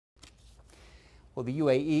Well, the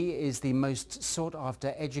UAE is the most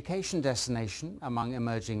sought-after education destination among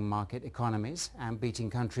emerging market economies and beating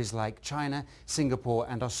countries like China, Singapore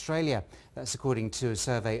and Australia. That's according to a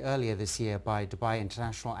survey earlier this year by Dubai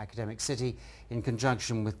International Academic City in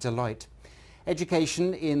conjunction with Deloitte.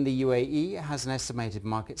 Education in the UAE has an estimated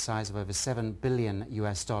market size of over $7 billion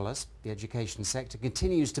US. The education sector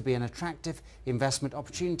continues to be an attractive investment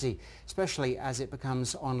opportunity, especially as it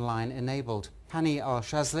becomes online enabled. Hanny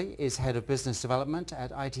Alshazly is Head of Business Development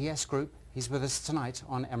at ITS Group. He's with us tonight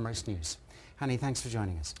on Emirates News. Hanny, thanks for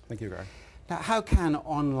joining us. Thank you, Greg. Now, how can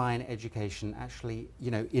online education actually,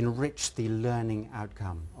 enrich the learning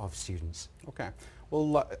outcome of students? Okay.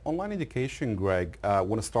 Well, online education, Greg,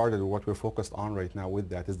 when it started, what we're focused on right now with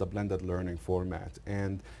that is the blended learning format.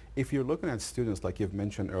 And if you're looking at students, like you've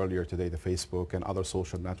mentioned earlier today, the Facebook and other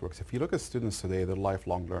social networks, if you look at students today, they're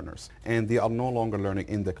lifelong learners. And they are no longer learning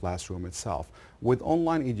in the classroom itself. With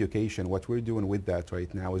online education, what we're doing with that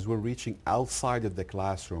right now is we're reaching outside of the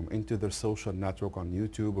classroom into their social network on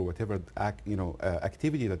YouTube or whatever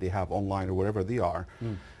activity that they have online or wherever they are.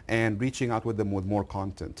 And reaching out with them with more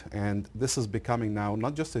content. And this is becoming now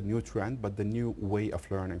not just a new trend, but the new way of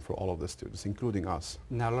learning for all of the students, including us.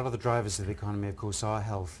 Now, a lot of the drivers of the economy, of course, are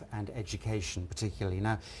health and education particularly.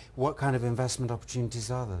 Now, what kind of investment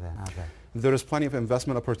opportunities are there out there? There is plenty of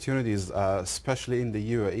investment opportunities, especially in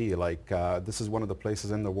the UAE. This is one of the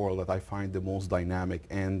places in the world that I find the most dynamic.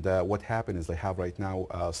 And what happened is they have right now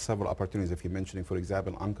several opportunities. If you're mentioning, for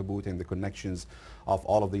example, Ankabut and the connections of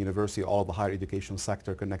all of the university, all of the higher education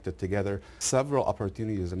sector connected together. Several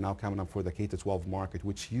opportunities are now coming up for the K-12 market,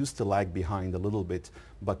 which used to lag behind a little bit.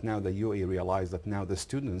 But now the UAE realized that now the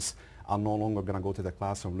students are no longer going to go to the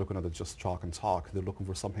classroom looking at just chalk and talk. They're looking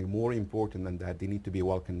for something more important than that. They need to be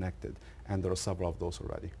well connected, and there are several of those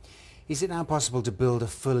already. Is it now possible to build a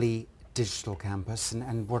fully digital campus,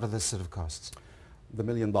 and what are the sort of costs? The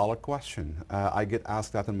million-dollar question. I get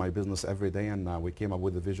asked that in my business every day, and we came up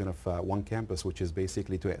with the vision of one campus, which is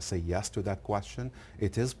basically to say yes to that question.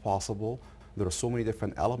 It is possible. There are so many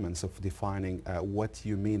different elements of defining what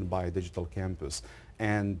you mean by a digital campus.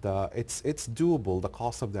 And it's doable. The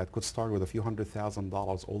cost of that could start with a few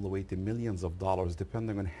 $100,000 all the way to millions of dollars,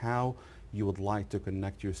 depending on how you would like to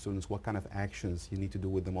connect your students, what kind of actions you need to do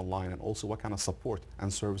with them online, and also what kind of support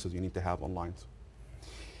and services you need to have online.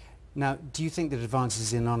 Now, do you think that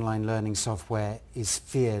advances in online learning software is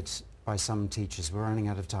feared by some teachers? We're running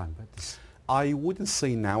out of time, but this... I wouldn't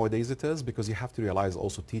say nowadays it is, because you have to realize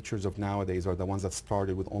also teachers of nowadays are the ones that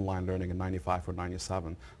started with online learning in 95 or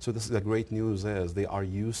 97. So this is the great news is they are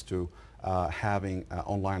used to having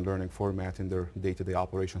online learning format in their day-to-day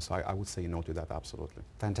operations. So I would say no to that, absolutely.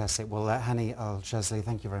 Fantastic. Well, Hanny Alshazly,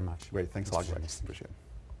 thank you very much. Great. Thanks a lot, Greg. Appreciate it.